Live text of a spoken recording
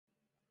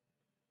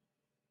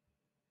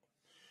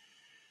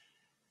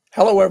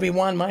Hello,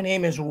 everyone. My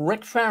name is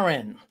Rick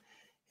Farron.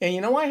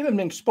 And I have been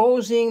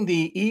exposing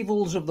the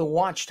evils of the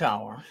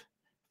Watchtower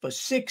for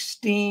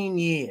 16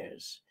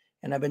 years.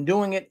 And I've been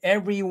doing it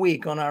every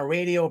week on our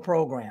radio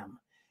program.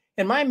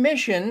 And my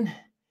mission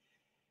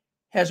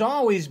has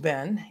always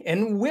been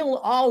and will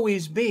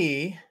always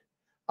be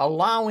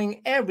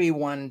allowing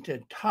everyone to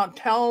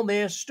tell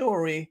their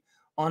story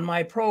on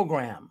my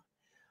program,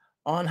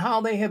 on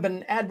how they have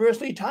been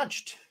adversely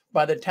touched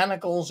by the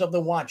tentacles of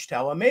the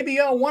Watchtower. Maybe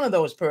you're one of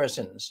those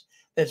persons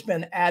that's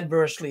been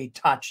adversely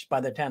touched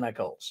by the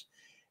tentacles.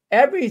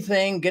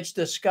 Everything gets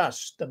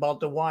discussed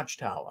about the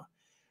Watchtower.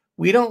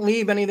 We don't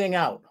leave anything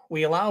out.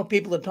 We allow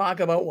people to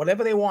talk about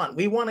whatever they want.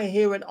 We want to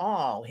hear it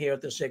all here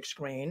at the Six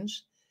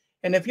Screens.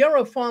 And if you're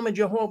a former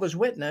Jehovah's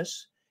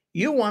Witness,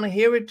 you want to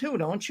hear it too,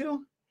 don't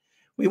you?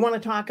 We want to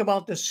talk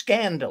about the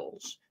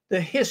scandals, the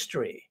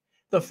history,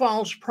 the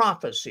false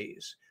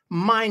prophecies,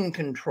 mind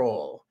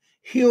control,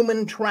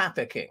 human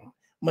trafficking,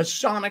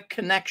 Masonic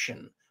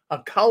connection,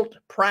 occult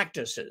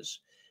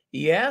practices.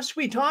 Yes,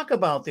 we talk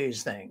about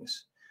these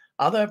things.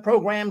 Other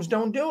programs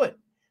don't do it.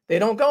 They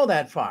don't go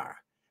that far.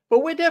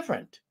 But we're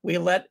different. We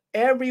let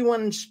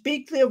everyone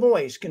speak their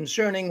voice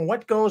concerning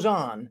what goes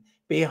on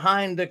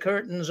behind the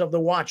curtains of the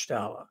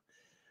Watchtower.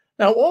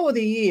 Now, over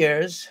the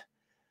years,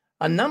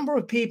 a number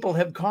of people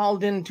have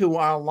called into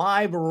our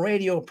live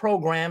radio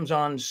programs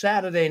on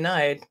Saturday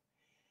night,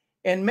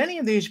 and many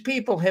of these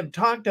people have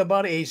talked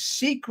about a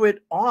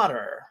secret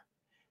order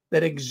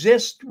that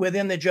exists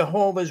within the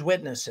Jehovah's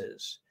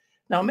Witnesses.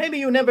 Now, maybe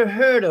you never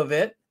heard of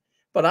it,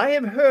 but I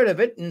have heard of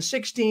it in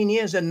 16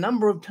 years a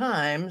number of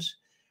times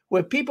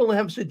where people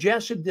have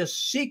suggested this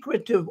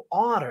secretive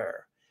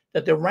order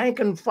that the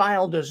rank and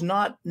file does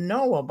not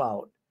know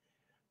about.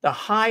 The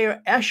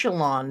higher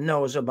echelon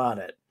knows about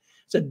it.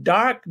 It's a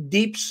dark,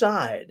 deep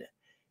side,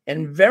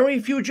 and very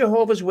few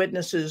Jehovah's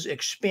Witnesses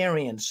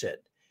experience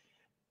it.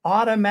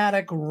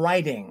 Automatic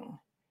writing,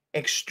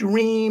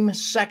 extreme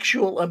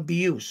sexual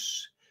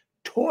abuse,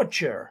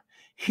 torture,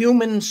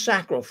 human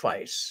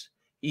sacrifice.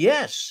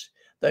 Yes,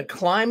 the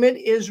climate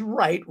is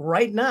right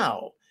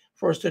now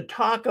for us to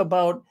talk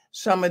about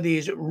some of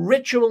these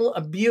ritual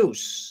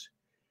abuse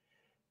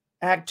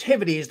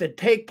activities that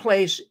take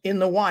place in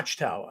the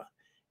Watchtower,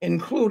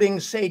 including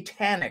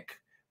satanic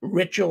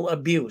ritual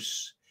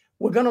abuse.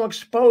 We're going to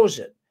expose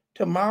it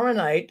tomorrow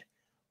night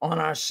on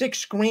our Six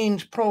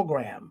Screens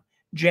program,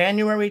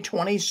 January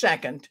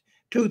 22nd,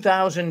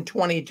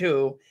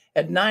 2022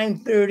 at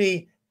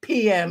 9:30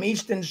 p.m.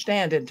 Eastern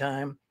Standard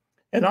Time,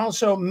 and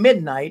also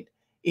midnight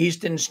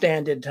Eastern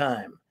Standard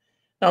Time.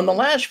 Now, in the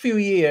last few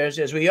years,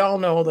 as we all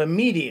know, the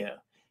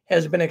media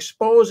has been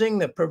exposing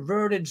the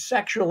perverted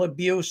sexual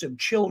abuse of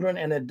children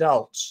and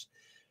adults.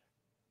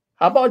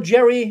 How about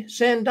Jerry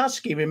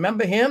Sandusky?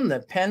 Remember him, the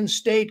Penn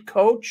State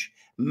coach,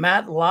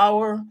 Matt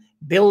Lauer,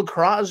 Bill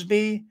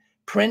Crosby,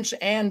 Prince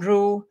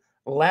Andrew,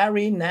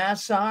 Larry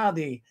Nassar,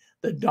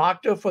 the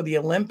doctor for the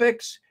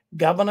Olympics,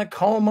 Governor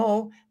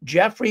Cuomo,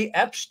 Jeffrey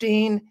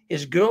Epstein,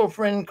 his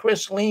girlfriend,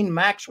 Christine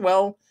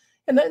Maxwell,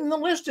 and then the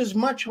list is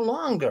much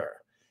longer.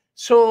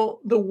 So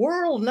the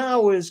world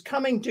now is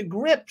coming to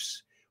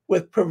grips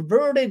with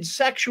perverted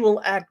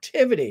sexual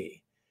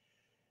activity.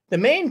 The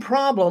main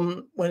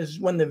problem was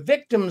when the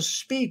victims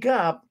speak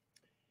up,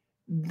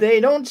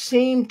 they don't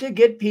seem to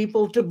get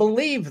people to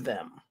believe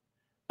them,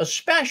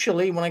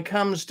 especially when it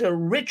comes to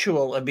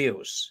ritual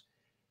abuse,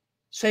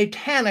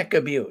 satanic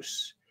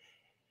abuse.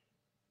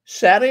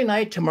 Saturday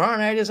night, tomorrow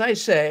night, as I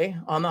say,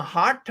 on the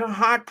Heart to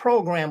Heart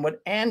program with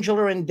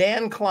Angela and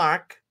Dan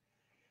Clark,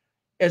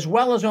 as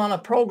well as on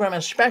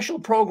a special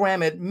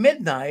program at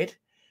midnight,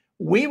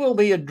 we will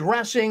be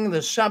addressing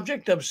the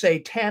subject of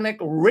satanic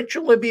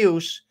ritual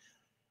abuse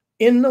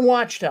in the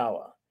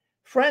Watchtower.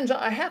 Friends,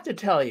 I have to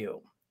tell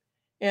you,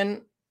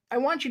 and I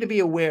want you to be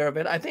aware of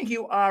it. I think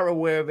you are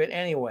aware of it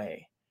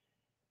anyway.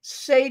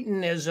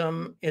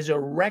 Satanism is a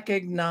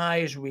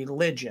recognized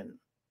religion.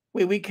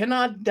 We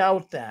cannot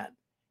doubt that.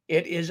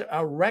 It is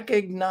a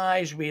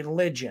recognized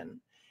religion.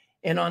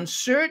 And on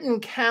certain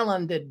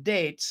calendar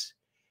dates,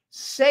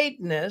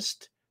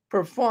 Satanists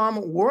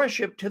perform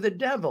worship to the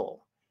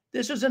devil.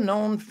 This is a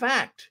known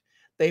fact.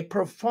 They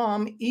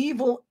perform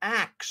evil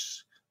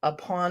acts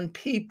upon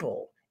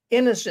people,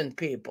 innocent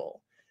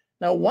people.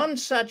 Now, one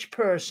such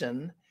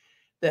person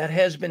that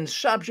has been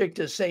subject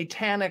to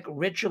satanic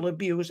ritual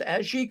abuse,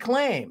 as she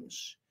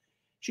claims,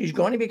 she's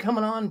going to be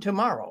coming on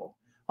tomorrow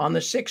on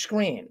the Six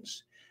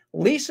Screens.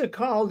 Lisa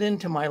called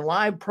into my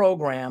live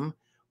program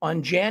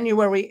on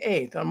January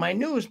 8th on my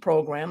news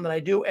program that I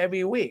do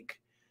every week.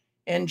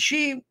 And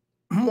she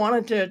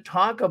wanted to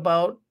talk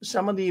about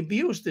some of the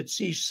abuse that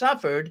she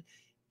suffered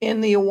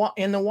in the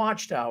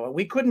Watchtower.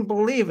 We couldn't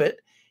believe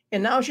it.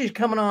 And now she's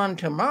coming on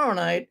tomorrow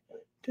night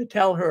to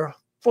tell her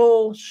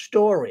full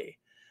story.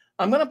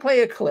 I'm going to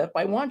play a clip.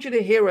 I want you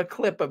to hear a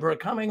clip of her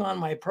coming on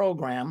my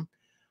program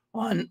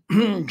on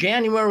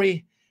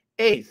January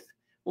 8th.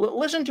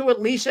 Listen to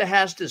what Lisa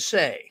has to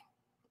say.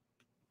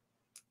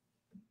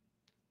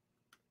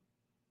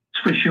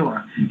 For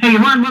sure. Hey,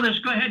 you're on with us.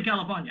 Go ahead,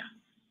 California.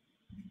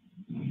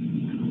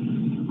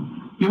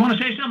 You want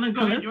to say something?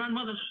 Go ahead. You're on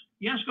Mother's.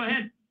 Yes, go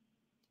ahead.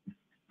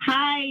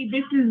 Hi,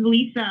 this is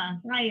Lisa.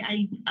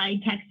 Hi,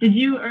 I texted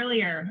you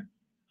earlier.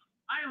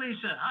 Hi,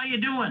 Lisa. How you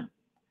doing?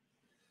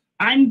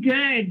 I'm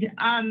good.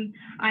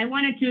 I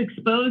wanted to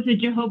expose the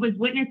Jehovah's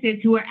Witnesses,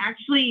 who are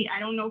actually, I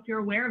don't know if you're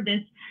aware of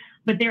this,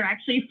 but they're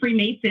actually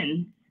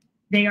Freemasons.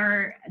 They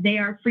are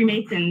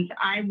Freemasons.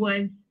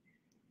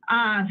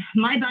 My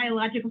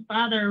biological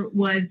father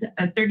was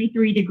a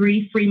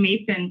 33-degree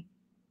Freemason.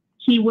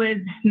 He was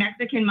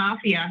Mexican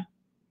mafia,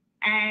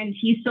 and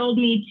he sold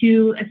me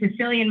to a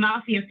Sicilian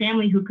mafia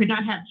family who could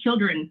not have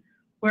children,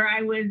 where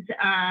I was,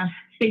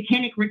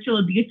 satanic ritual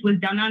abuse was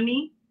done on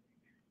me.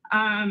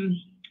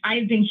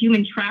 I've been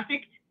human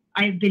trafficked.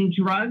 I've been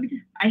drugged.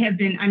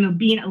 I'm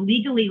being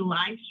illegally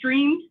live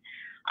streamed.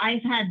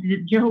 I've had the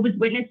Jehovah's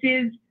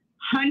Witnesses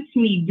hunt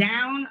me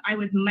down. I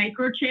was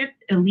microchipped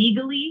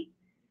illegally.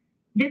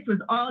 This was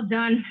all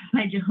done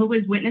by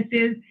Jehovah's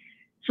Witnesses,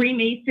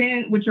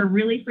 Freemason, which are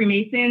really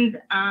Freemasons,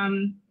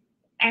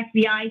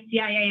 FBI,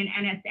 CIA,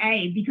 and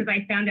NSA, because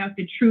I found out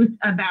the truth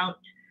about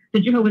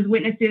the Jehovah's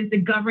Witnesses, the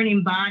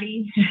governing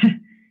body.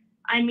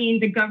 I mean,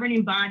 the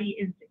governing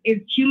body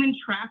is human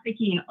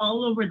trafficking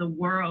all over the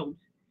world.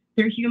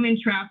 They're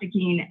human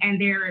trafficking, and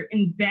they're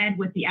in bed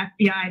with the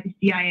FBI, the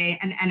CIA,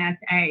 and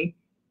NSA.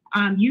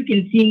 You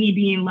can see me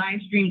being live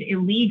streamed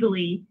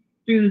illegally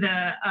through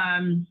the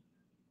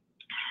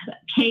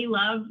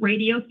K-Love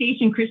radio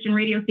station, Christian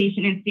radio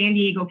station in San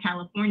Diego,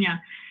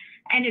 California.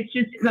 And it's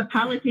just the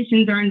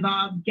politicians are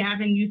involved.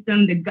 Gavin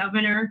Newsom, the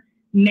governor,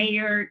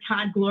 Mayor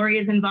Todd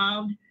Gloria is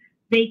involved.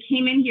 They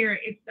came in here.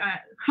 It's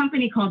a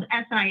company called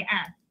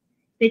SIS.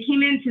 They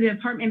came into the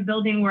apartment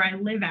building where I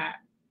live at.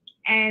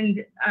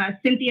 And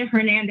Cynthia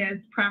Hernandez,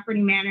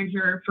 property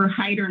manager for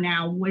Hyder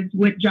now, was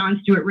with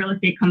John Stewart Real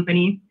Estate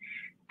Company.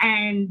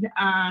 And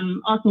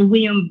also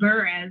William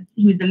Burres,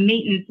 who's the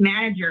maintenance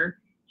manager.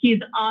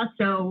 He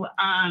also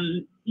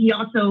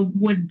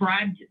was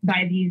bribed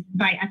by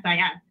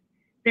SIS.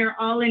 They're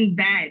all in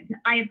bed.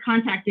 I have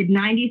contacted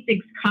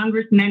 96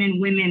 congressmen and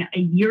women a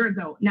year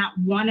ago. Not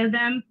one of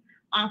them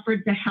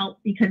offered to help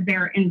because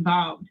they're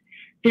involved.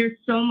 There's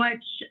so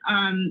much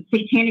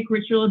satanic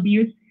ritual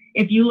abuse.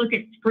 If you look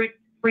at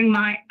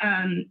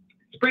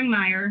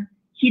Springmeyer,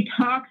 he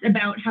talks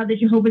about how the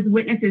Jehovah's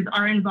Witnesses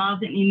are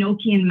involved in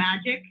Enochian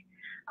magic.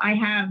 I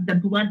have the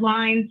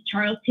bloodlines,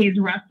 Charles Taze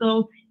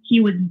Russell.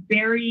 He was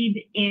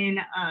buried in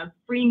a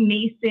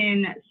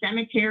Freemason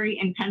cemetery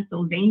in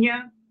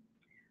Pennsylvania.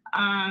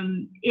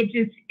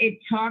 It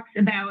talks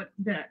about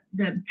the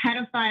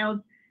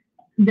pedophiles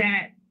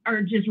that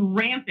are just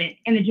rampant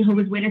in the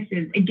Jehovah's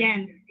Witnesses.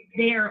 Again,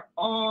 they are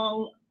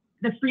all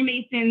the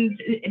Freemasons.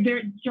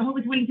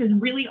 Jehovah's Witnesses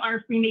really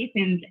are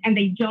Freemasons, and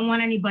they don't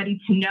want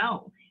anybody to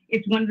know.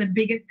 It's one of the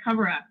biggest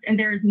cover-ups, and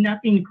there's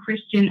nothing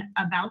Christian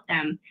about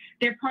them.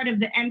 They're part of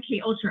the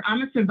MK Ultra.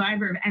 I'm a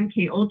survivor of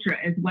MK Ultra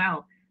as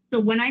well. So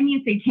when I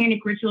mean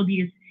satanic ritual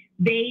abuse,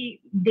 they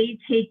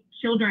take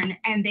children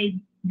and they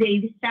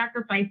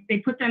sacrifice, they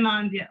put them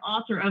on the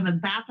altar of a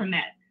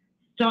Baphomet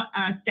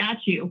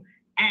statue,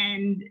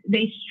 and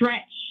they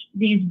stretch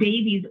these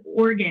babies'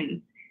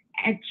 organs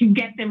to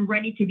get them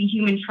ready to be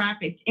human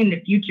trafficked in the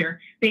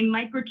future. They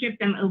microchip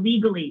them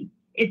illegally.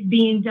 It's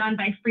being done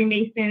by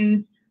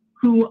Freemasons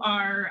who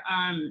are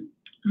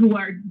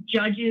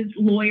judges,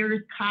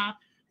 lawyers,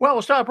 cops. Well,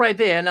 we'll stop right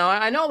there. Now,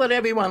 I know that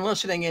everyone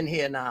listening in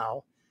here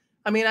now,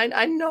 I mean,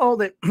 I know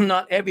that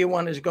not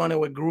everyone is going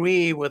to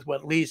agree with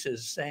what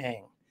Lisa's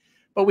saying,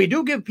 but we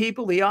do give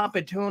people the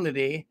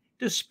opportunity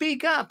to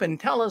speak up and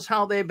tell us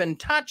how they've been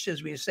touched,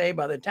 as we say,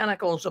 by the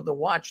tentacles of the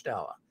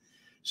Watchtower.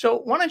 So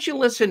why don't you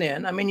listen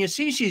in? I mean, you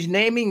see she's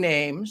naming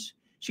names.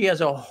 She has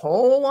a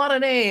whole lot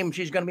of names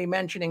she's going to be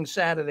mentioning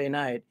Saturday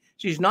night.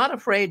 She's not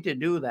afraid to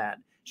do that.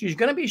 She's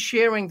going to be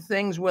sharing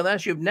things with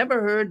us you've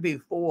never heard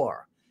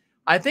before.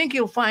 I think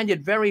you'll find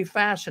it very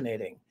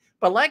fascinating.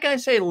 But like I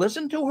say,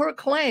 listen to her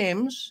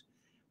claims.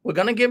 We're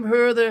going to give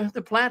her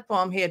the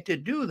platform here to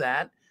do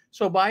that.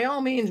 So by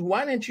all means,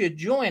 why don't you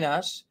join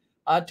us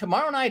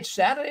tomorrow night,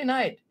 Saturday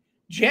night,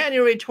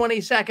 January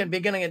 22nd,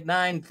 beginning at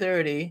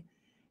 9:30.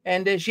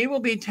 And she will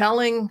be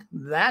telling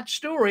that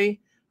story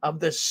of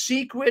the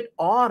secret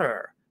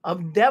order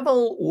of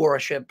devil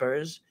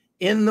worshippers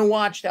in the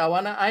Watchtower.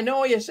 And I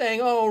know you're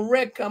saying, oh,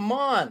 Rick, come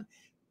on.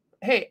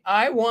 Hey,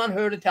 I want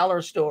her to tell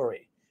her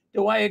story.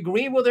 Do I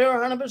agree with her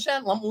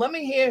 100%? Let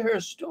me hear her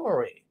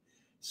story.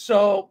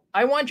 So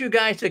I want you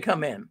guys to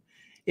come in.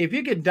 If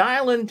you could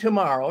dial in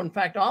tomorrow, in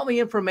fact, all the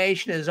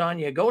information is on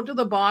you. Go to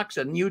the box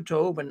on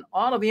YouTube, and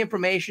all of the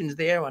information is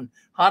there on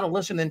how to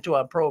listen into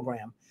our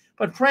program.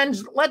 But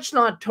friends, let's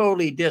not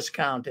totally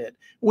discount it.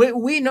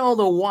 We know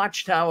the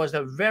Watchtower is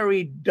a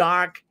very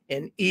dark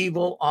and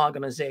evil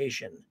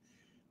organization.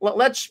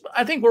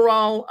 I think we're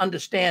all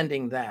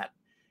understanding that.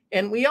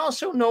 And we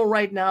also know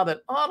right now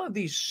that all of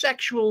these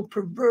sexual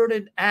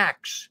perverted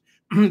acts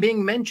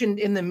being mentioned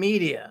in the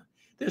media,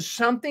 there's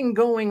something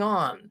going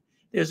on.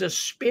 There's a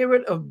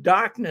spirit of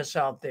darkness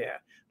out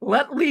there.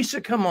 Let Lisa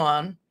come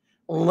on.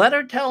 Let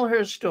her tell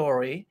her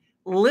story.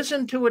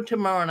 Listen to it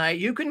tomorrow night.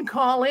 You can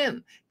call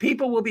in.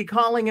 People will be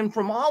calling in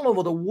from all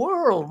over the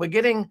world. We're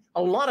getting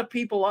a lot of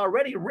people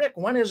already. Rick,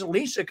 when is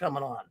Lisa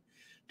coming on?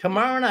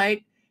 Tomorrow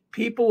night,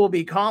 people will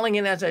be calling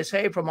in, as I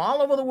say, from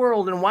all over the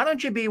world. And why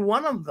don't you be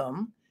one of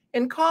them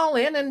and call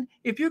in? And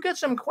if you get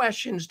some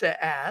questions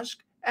to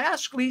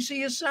ask Lisa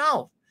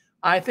yourself.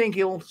 I think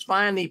you'll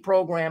find the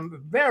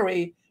program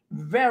very,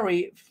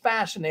 very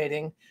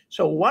fascinating.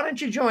 So why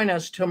don't you join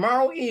us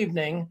tomorrow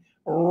evening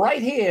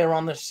right here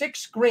on the 6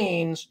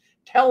 Screens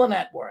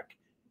Telenetwork.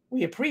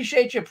 We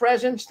appreciate your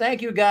presence.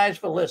 Thank you guys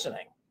for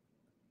listening.